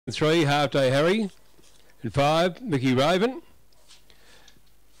3, Half Day Harry. And 5, Mickey Raven.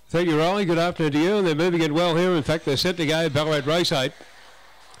 Thank you, Riley. Good afternoon to you. And they're moving it well here. In fact, they're set to go. Ballarat Race 8.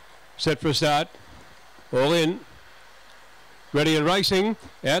 Set for a start. All in. Ready and racing.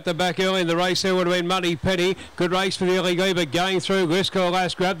 Out the back early in the race there would have been Money Penny. Good race for the early Geber going through. Grisco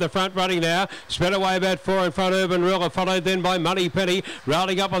last grabbed the front running now. Sped away about 4 in front. Urban Ruler followed then by Money Penny.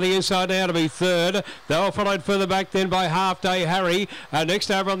 Railing up on the inside now to be third. They were followed further back then by Half Day Harry.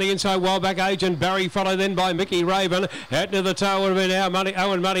 Next over on the inside, Wildback Agent Barry followed then by Mickey Raven. Out near the tail would have been now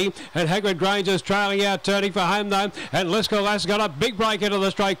Owen Money. And Hagrid Granger's trailing out, turning for home though. And Lisco Lass got a big break into the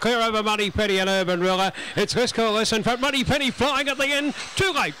straight. Clear over Money Penny and Urban Ruler. It's Lisco Lass in front. Money Penny flying at the end.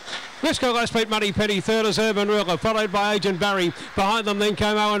 Too late. Lisco Lass beat Money Penny. Third is Urban Ruler, followed by Agent Barry. Behind them then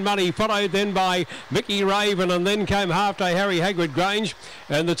came Owen Money, followed then by Mickey Raven, and then came Half Day Harry Hagrid Grange.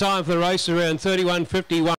 And the time for the race is around 31.51.